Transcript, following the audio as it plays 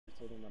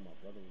told him that my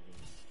brother was in.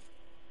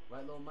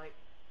 Right, little Mike?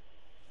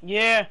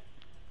 Yeah.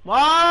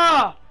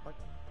 Ma! Oh,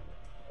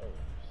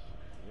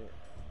 shit.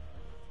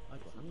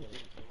 Michael, how many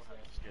days do I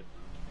have to skip?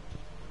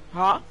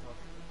 Huh?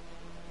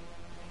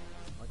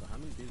 Michael, how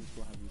many days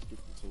do I have to skip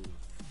the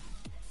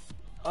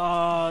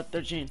total?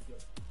 13.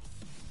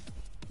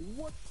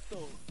 What the?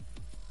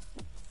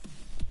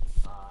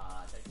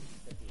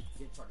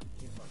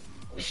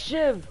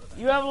 Shiv,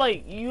 you have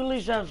like, you at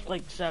least have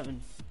like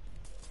 7.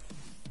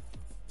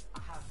 I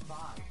have 5.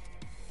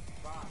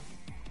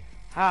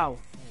 How?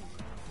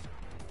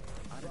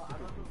 I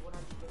remember when I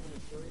was living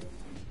in Syria,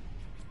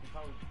 if I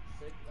was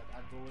sick, like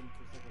I'd go in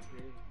for second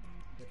period,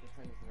 get the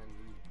attendance and then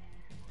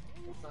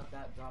leave. It's not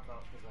that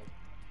dropout because like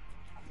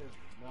I could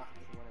not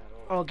win at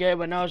all. Okay,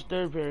 but now it's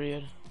 3rd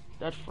period.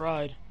 That's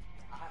fried.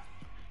 I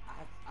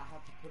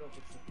have to put up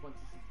with some 26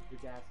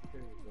 big ass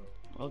periods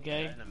though.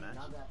 Okay.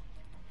 Now that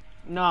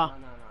Nah. we're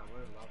in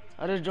love.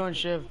 I just joined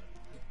Shiv.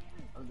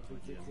 I'm the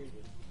big period.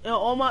 You know,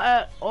 all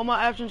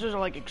my absences are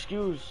like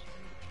excused.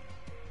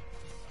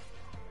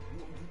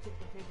 You took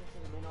the paper to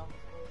the main office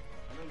bro?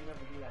 I know you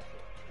never do that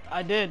shit.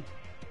 I did.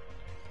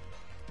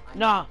 I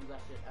Nah. never do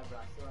that shit ever. I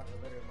still have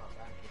a letter in my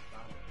back to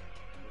sign it.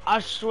 I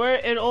swear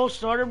it all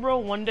started, bro,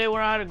 one day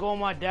when I had to go with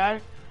my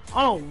dad.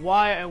 I don't know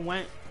why I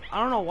went. I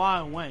don't know why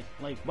I went.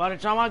 Like, by the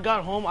time I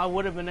got home, I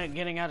would have been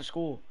getting out of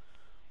school.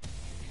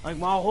 Like,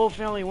 my whole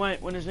family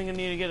went when this nigga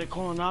needed to get a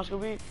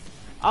colonoscopy.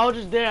 I was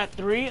just there at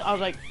 3. I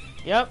was like,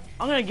 yep,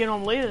 I'm gonna get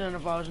home later than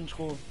if I was in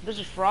school. This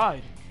is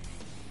fried.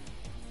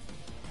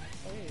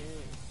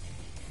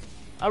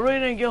 I really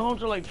didn't get home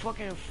till like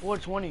fucking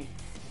 4:20.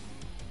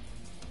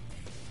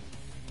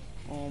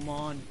 Oh,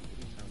 man.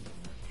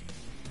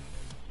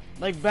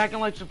 Like, back in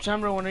like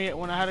September when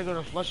I had to go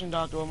to Flushing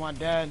doctor with my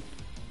dad.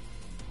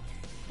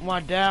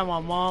 My dad, my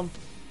mom.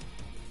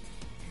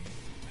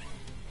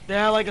 They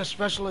had like a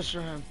specialist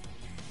for him.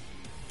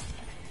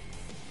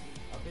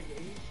 A big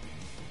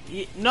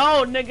age?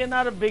 No, nigga,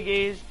 not a big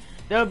age.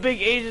 There were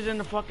big ages in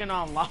the fucking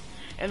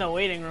in the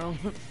waiting room.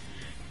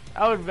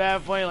 That was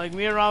bad funny. Like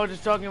me and Ron were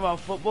just talking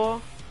about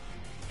football,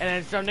 and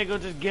then some nigga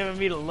was just giving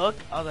me the look.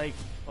 I was like,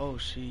 oh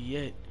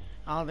shit.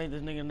 I don't think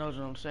this nigga knows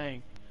what I'm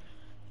saying.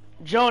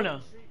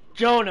 Jonah.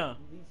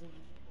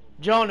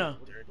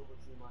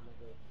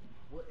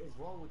 What is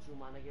wrong with you,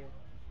 my nigga?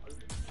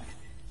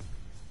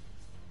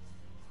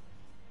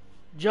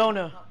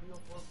 Jonah.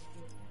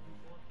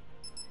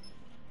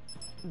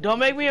 Don't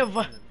make me.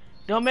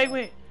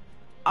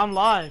 I'm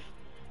live.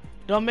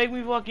 Don't make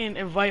me fucking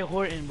invite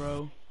Horton,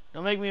 bro.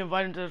 Don't make me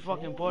invite him to the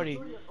fucking party.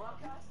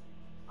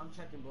 I'm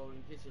checking, bro,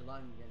 in case you're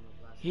lying again.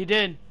 He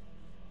did.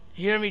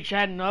 He heard me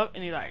chatting up,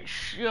 and he like,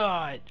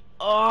 shut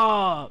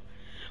up.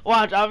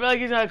 Watch, I feel like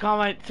he's gonna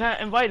comment.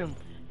 Invite him.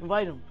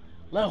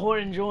 Let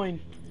Horton join.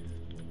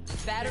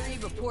 Battery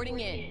reporting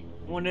in.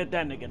 Wanna hit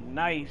that nigga.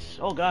 Nice.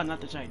 Oh god, not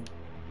the Titan.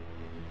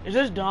 Is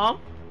this Dom?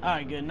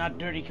 Alright, good. Not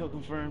dirty kill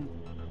confirmed.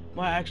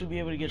 Might actually be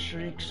able to get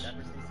streaks.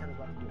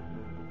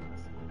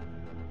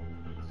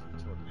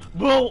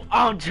 Bro,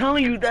 I'm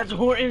telling you, that's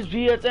Horton's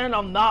PSN.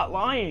 I'm not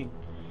lying.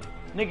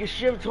 Nigga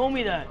Shiv told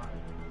me that.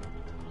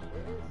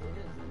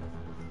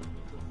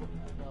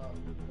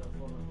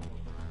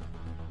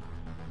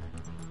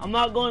 I'm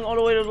not going all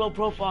the way to the low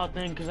profile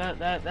thing, cause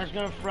that's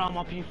gonna fry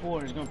my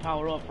P4. It's gonna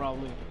power up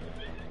probably.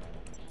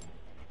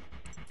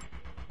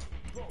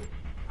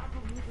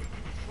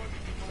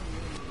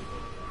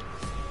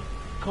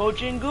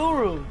 Coaching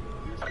guru.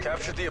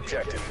 Captured the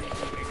objective.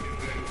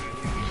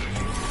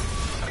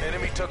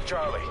 Enemy took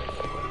Charlie.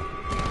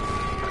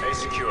 A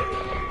secure.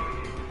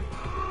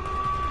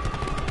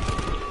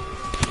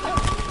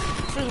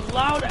 This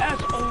loud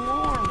ass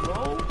alarm,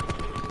 bro.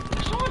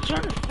 Can someone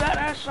turn this fat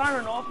ass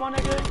siren off, my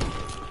nigga?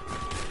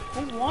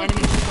 Who wants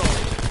Enemy control.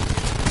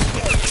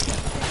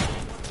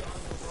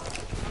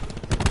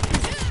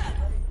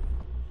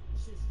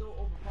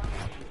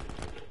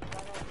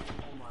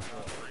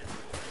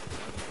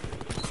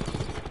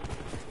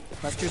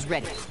 Cluster's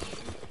ready.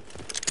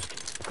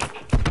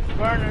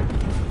 Burner.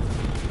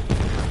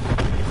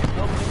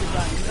 Nobody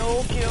got no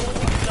kill with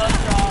the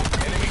dust off.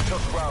 Enemy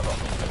took Bravo.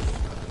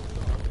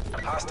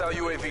 Hostile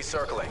UAV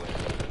circling.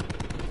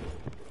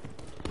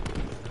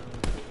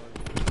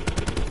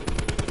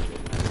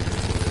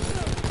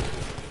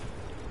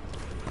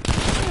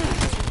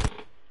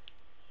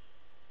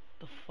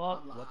 The fuck?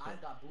 I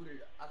got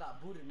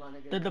booted, my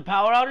nigga. Did the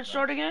power outage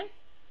start again?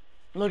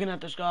 Looking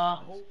at the sky.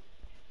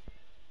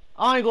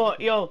 I ain't going,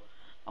 yo,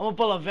 I'm gonna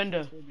pull a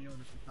vendor.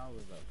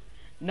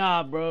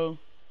 Nah, bro.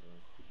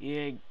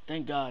 Yeah,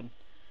 thank God.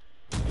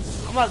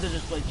 I'm about to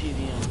just play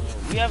TDM,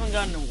 bro. We haven't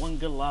gotten one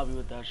good lobby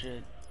with that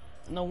shit.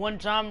 And the one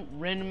time,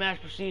 Random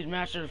Match Prestige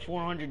Master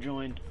 400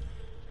 joined.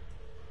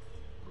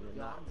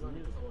 Yeah, I'm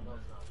joining someone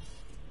else now.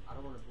 I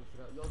don't want to boost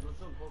it up. Yo, let's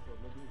do Coco.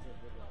 Maybe we should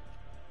good luck.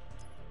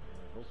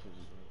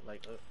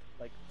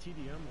 Like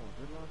TDM or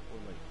Gridlock or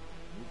like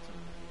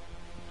Mid-Team?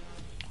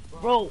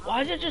 Bro,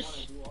 why is it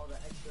just... Do all the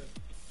extra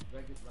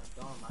regular, like,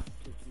 Dom, I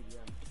just do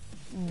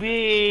TDM.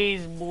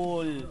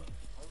 Baseball.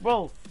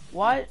 Bro,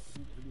 why?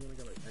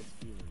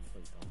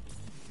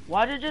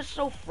 Why did it just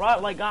so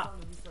fried? Like, Time to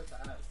restart the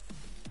app.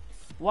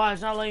 why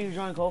it's not letting you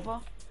join Kofa?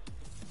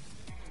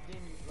 Game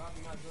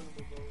lobby not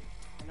joinable, bro.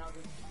 And now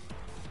this.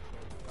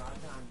 Bro, I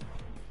can't.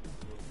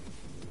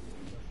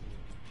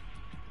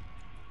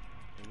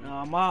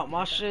 Nah,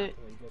 my shit.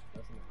 Yeah,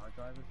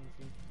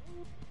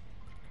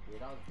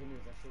 that was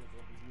goodness. That shit was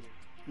overheated.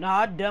 Nah,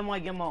 I damn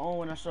might get my own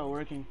when I start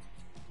working.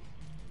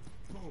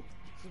 Bro,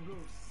 some girl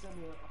sent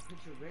me a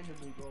picture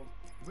randomly, bro.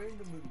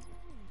 Randomly.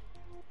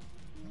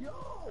 Yo!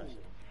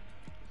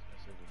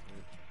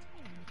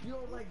 Yo,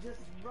 like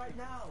just right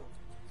now.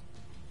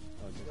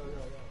 Yo.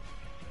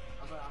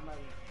 I'm not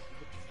even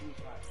get the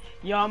screenshot.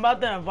 Yo, I'm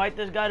about to invite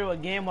this guy to a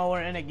game while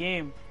we're in a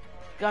game.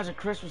 This guy's a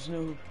Christmas noob. I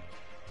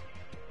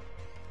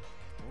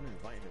want to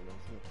invite him. I'm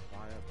going to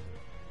fly up to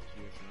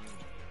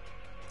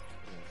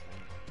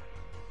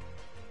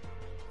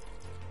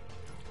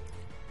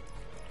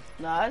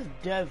GS9. Nah, that's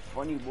dead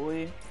funny,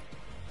 boy.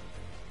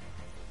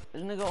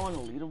 This nigga on the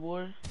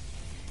leaderboard? Are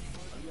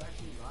you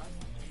actually live?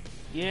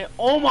 Yeah.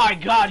 Oh my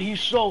god,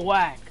 he's so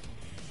whack.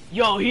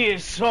 Yo, he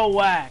is so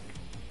whack.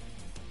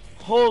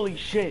 Holy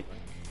shit.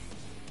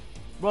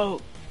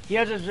 Bro, he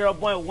has a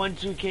 0.12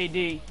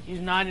 KD. He's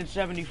 9 and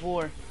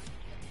 74.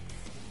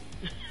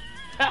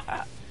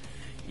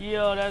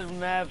 Yo, that's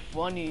mad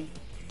funny.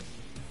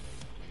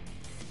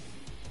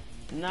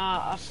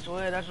 Nah, I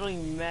swear, that's really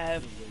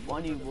mad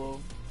funny,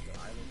 bro. The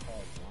island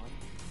called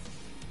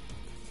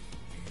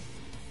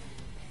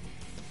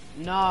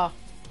Blonde. Nah.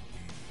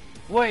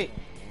 Wait.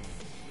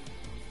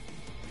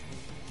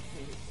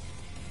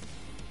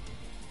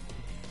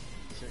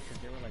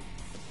 Because they were like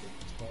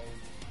 12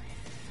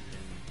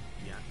 in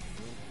the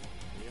afternoon.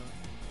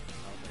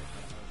 I was like,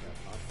 how is that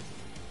possible?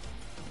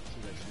 She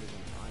was like, she lives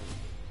on an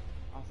island.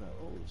 I was like,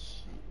 oh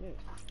shit.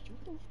 What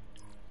the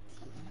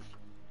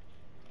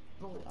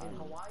Bro, in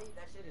Hawaii,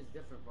 that shit is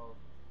different, bro.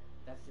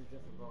 That shit's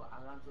different, bro. I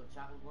got into a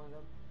chat with one of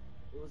them.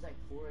 It was like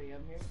 4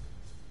 a.m. here.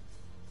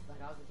 Like,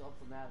 I was just up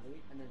for mad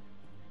late. And then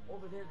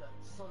over there, the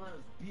sunlight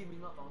was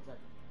beaming up. I was like,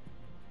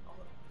 oh,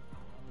 I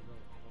don't know.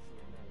 That shit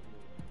was mad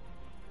weird.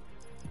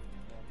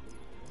 Mad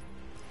weird.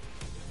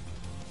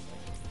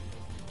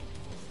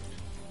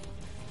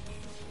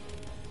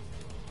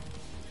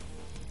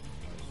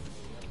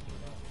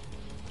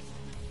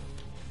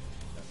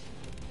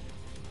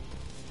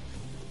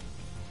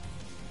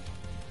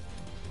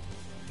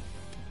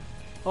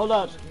 Hold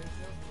up.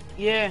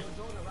 Yeah.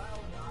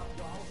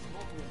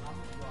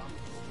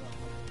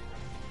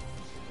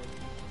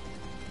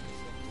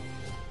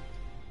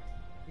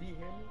 Can you hear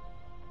me?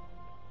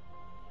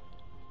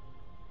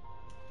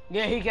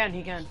 Yeah, he can.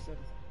 Streaming?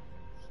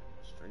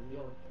 Yo,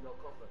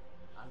 Kofa,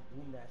 I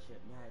boomed that shit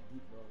mad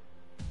deep, bro.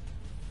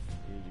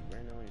 Yeah, you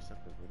ran away and stuff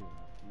the video.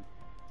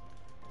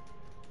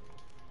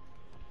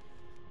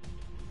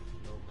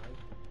 No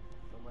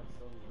mic,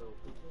 still these little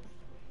pictures.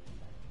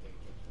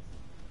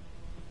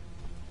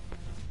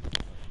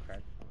 Crack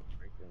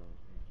it on.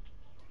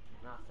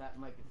 Nah, Fat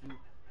Mike, if you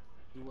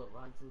do what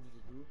Ron told you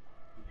to do,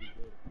 you'd be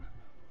good.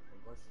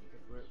 Because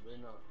we're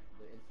in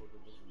the info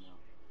division now.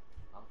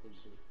 I don't think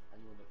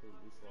anyone that plays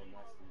baseball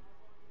nasty.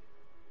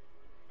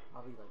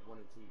 Probably like 1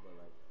 or 2, but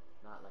like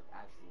not like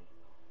actual.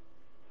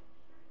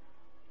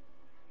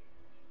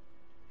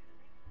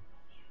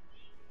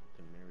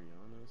 The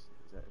Marianas?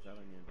 Is that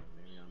like near the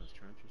Marianas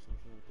Trench or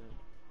something like that?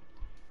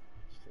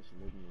 She said she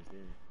lived near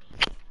there.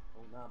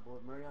 Oh nah, boy,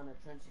 Mariana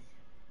Trench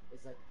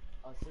is like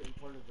a certain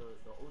part of the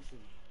ocean.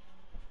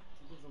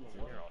 She lives on the Is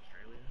it water. near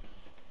Australia?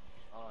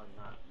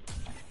 Not.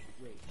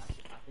 Wait, I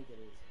think it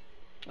is.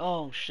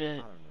 Oh shit.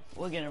 I don't know.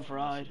 We're getting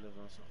fried. She lives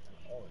on something.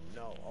 Oh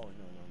no.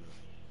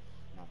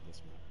 Not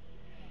this one.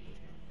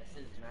 That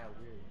shit is mad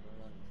weird,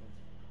 Mariana Trench.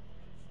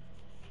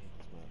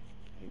 This map. I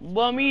hate this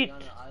Bum eat.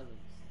 Mariana Islands.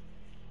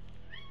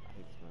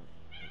 map.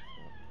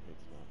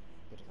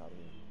 Get us out of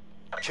here.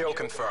 Kill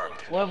confirmed.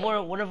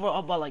 What if we're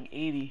up by like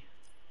 80?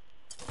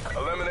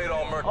 Eliminate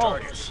all merc Oh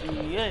targets.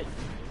 shit.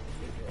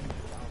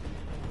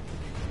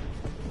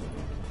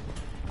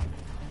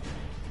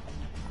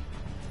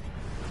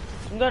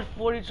 We got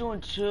 42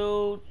 and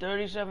 2,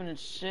 37 and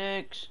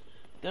 6,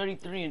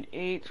 33 and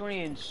 8,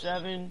 20 and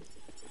 7.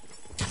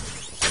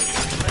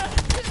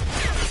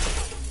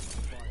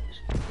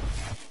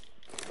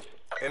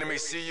 Enemy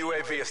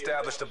CUAV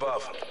established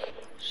above.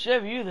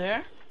 Shiv, you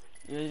there?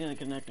 Yeah, he's gonna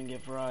connect and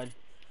get fried.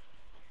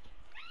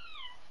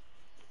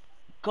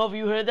 Kobe,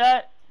 you heard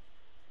that?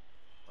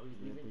 Are we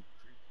leaving?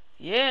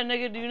 Yeah,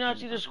 nigga, do you not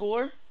see the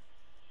score?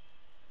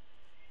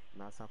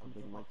 Now it's time for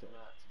Big Mike to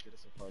get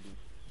us a party.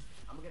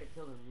 I'm gonna get a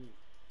kill and leave.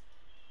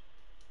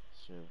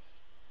 Sure.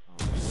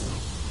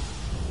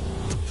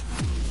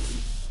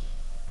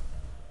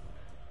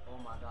 Oh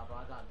my god, bro,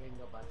 I got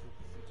ganged up by 2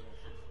 precision.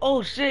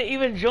 Oh shit,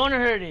 even Jonah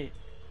heard it.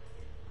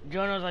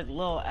 Jonah was like,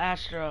 Lil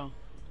Astro.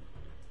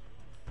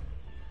 I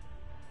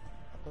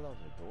thought that was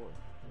a door.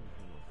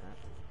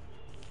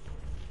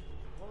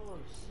 Oh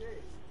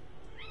shit.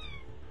 I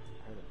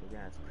heard a big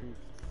ass creep.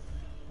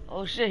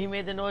 Oh shit, he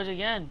made the noise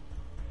again.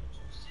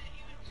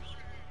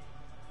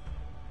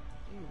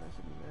 Dude, that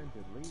should be mad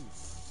good lead.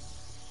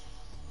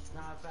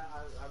 Nah, I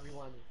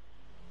rewinded.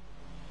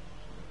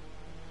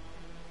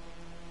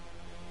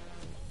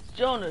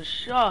 Jonah,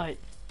 shut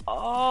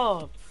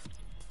up.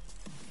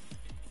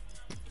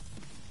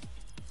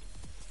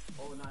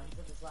 Oh, nah, he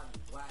said this line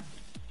is whack.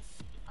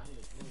 I think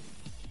it's really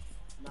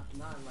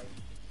not like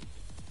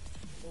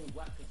it's only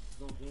whack because there's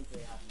no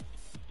gameplay happening.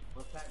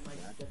 But Fat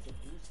Mike gets a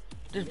boost.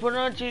 Just put it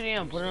on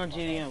TDM. Put it on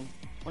TDM.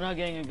 We're not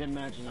getting a good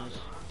match in this. I'm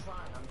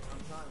trying. I'm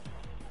trying.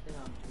 I think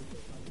I'm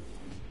really like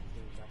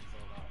that's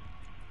sold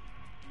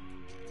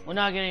out. We're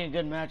not getting a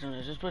good match on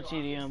this. Just put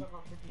TDM.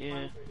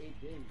 Yeah. For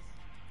 8 days.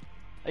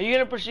 Are you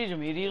gonna proceed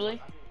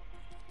immediately?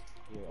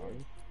 Yeah, are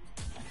you?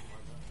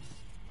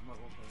 I'm not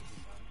going for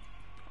anything, man.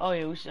 Oh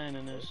yeah, we staying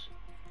in this.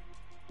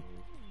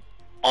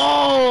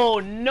 Oh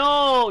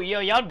no! Yo,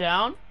 y'all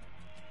down?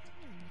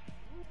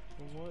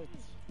 For what?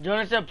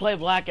 Jonah said play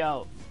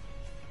blackout.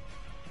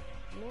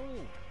 No.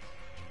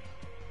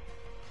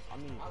 I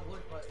mean, I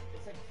would, but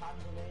it's like time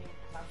delay,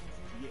 time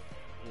consuming.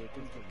 yeah, it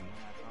takes like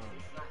mad time.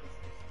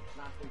 It's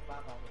not 35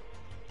 hours.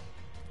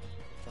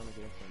 Trying to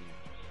get some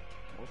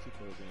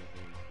multiplayer games.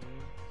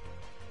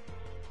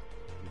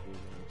 You know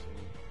what I'm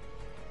saying?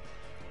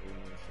 You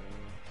know what I'm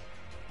saying?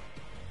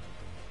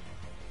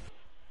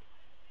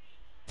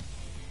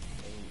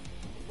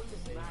 When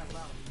it's mad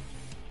loud.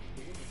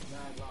 The wind is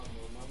mad loud,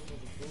 bro. My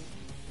windows are big,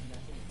 and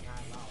that thing is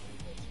mad loud.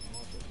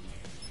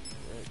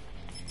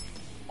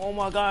 Oh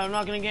my god, I'm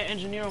not gonna get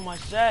engineer on my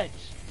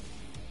sets.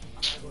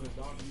 I gotta go to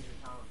dog user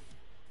town.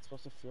 It's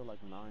supposed to feel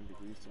like 9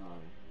 degrees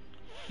tomorrow.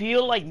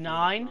 Feel like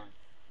 9?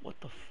 What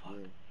the fuck?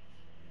 Yeah.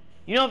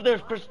 You know, if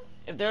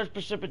there's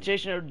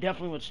precipitation, it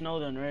definitely would snow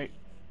then, right?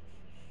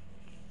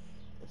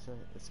 It's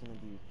gonna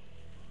be.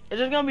 It's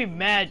just gonna be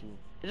mad.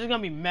 It's just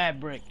gonna be mad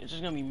brick. It's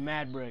just gonna be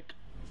mad brick.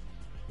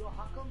 Yo,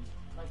 how come,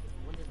 like,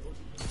 when there's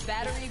OG,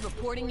 Battery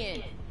reporting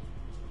in.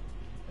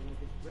 and with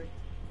this brick,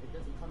 it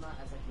doesn't come out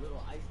as, like,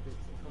 little ice bits.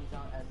 It comes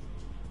out as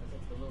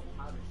like, the little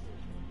powder shit.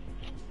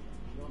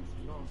 You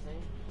know what I'm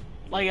saying?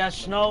 Like as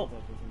snow.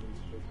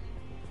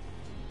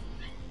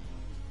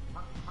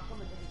 How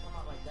come it doesn't come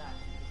out like that?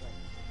 It's like,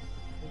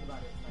 think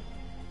about it, like,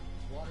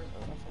 water.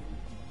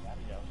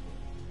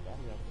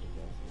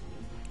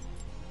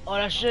 Oh,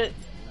 that shit.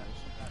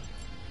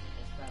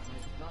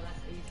 No, that's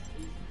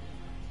Ace.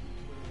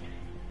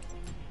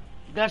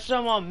 That's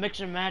some mix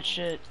and match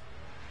shit.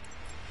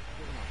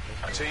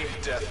 Team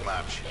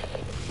deathmatch.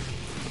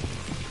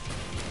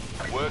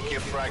 Work your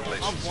frag I'm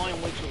lists.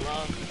 flying way too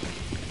loud.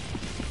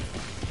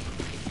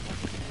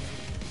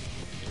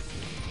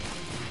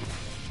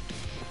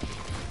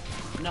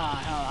 Nah,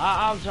 hell,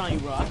 I'm telling you,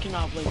 bro, I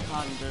cannot play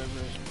COD in third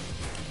person.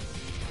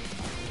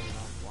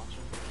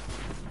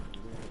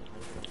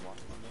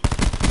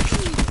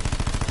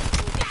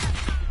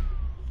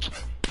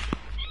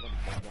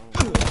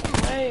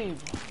 Hey,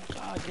 bro,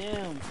 god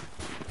damn.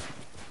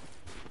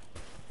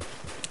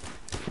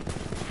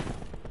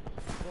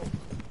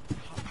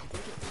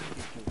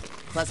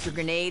 Cluster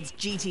grenades,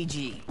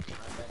 GTG.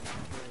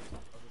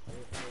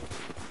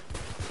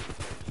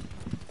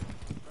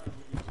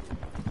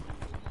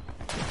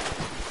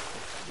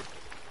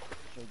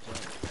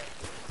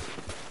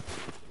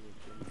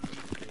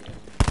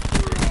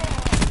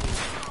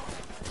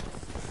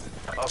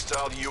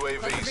 Hostile UAV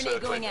Cluster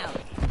grenade circling. going out.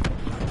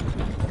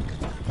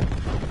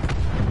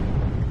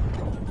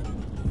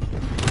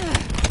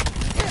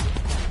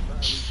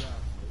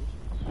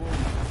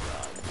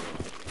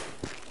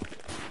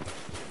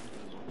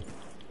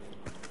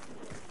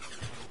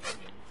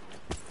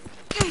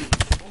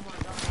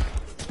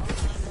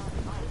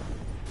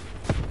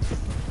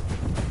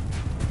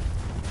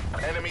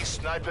 Enemy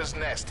sniper's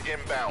nest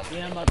inbound.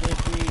 Yeah, I'm about to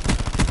agree.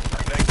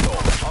 Next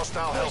door.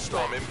 Hostile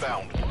Hellstorm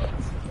inbound.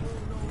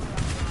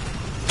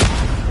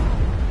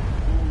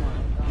 Oh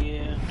my,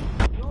 yeah.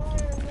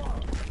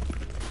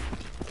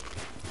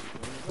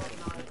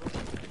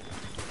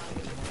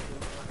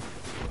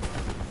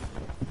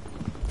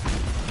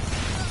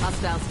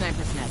 Hostile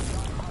sniper's nest.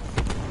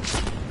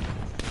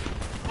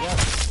 Yep.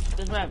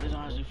 This map is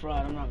honestly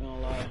fried, I'm not gonna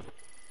lie.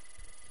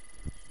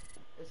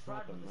 It's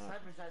fried, but the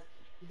sniper guys,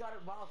 he got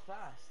it wild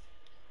fast.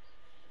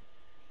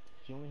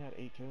 He only had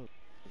 8 kills.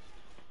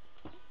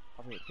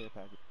 Probably a care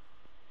package.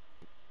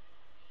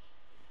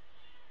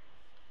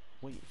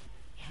 Wait,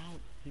 how?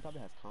 He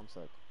probably has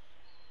ComSec.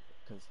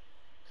 Cause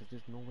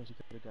there's no way he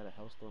could have got a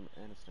Hellstorm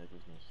and a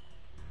sniper's nest.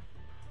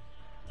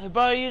 Hey,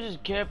 bro, you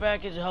just care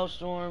package,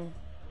 Hellstorm.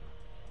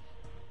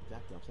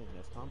 Exactly, I'm saying he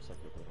has ComSec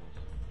with it.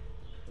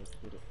 Let's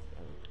get it.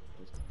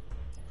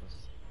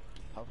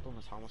 Hellstorm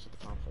is how much of the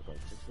ComSec? Like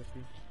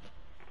 650?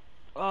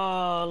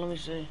 Let me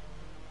see.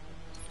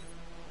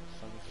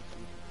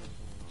 760?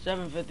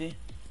 750.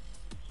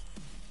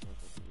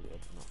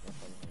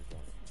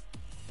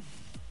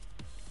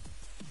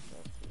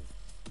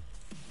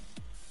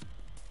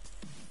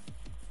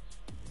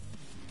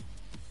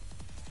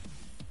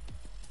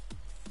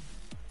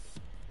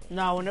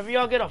 Nah, whenever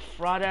y'all get a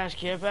fraud ass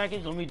care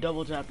package, let me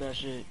double tap that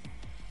shit.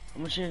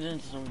 I'm gonna change it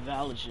into some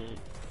valid shit.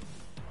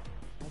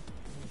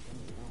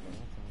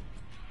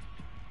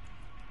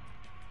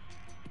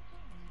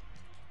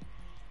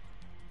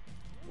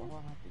 Why do I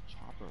have the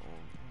chopper on?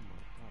 Oh my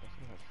god, I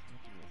still have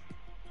sneaky.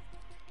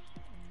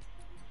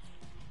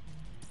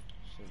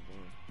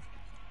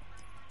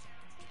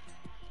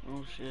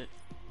 Oh shit.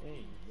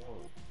 Hey, yo.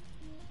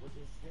 What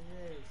is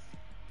this?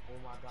 Oh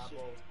my god,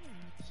 bro.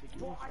 Shit, you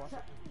Bro, was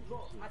watching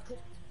bro, I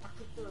clicked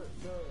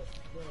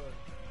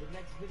the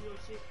next video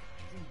shit,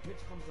 some bitch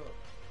comes up.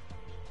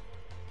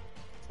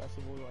 That's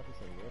the boy watching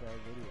some weird ass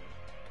video.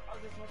 I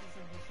was just watching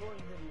some destroying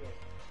video.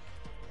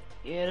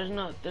 Yeah,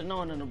 there's no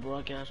one in the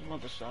broadcast. I'm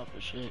about to stop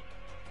this shit.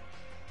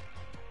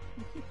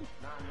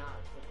 Nah.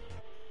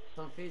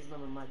 Some phase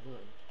member might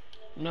join.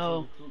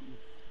 No.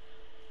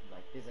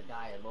 Like, there's a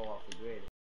guy low off the grid.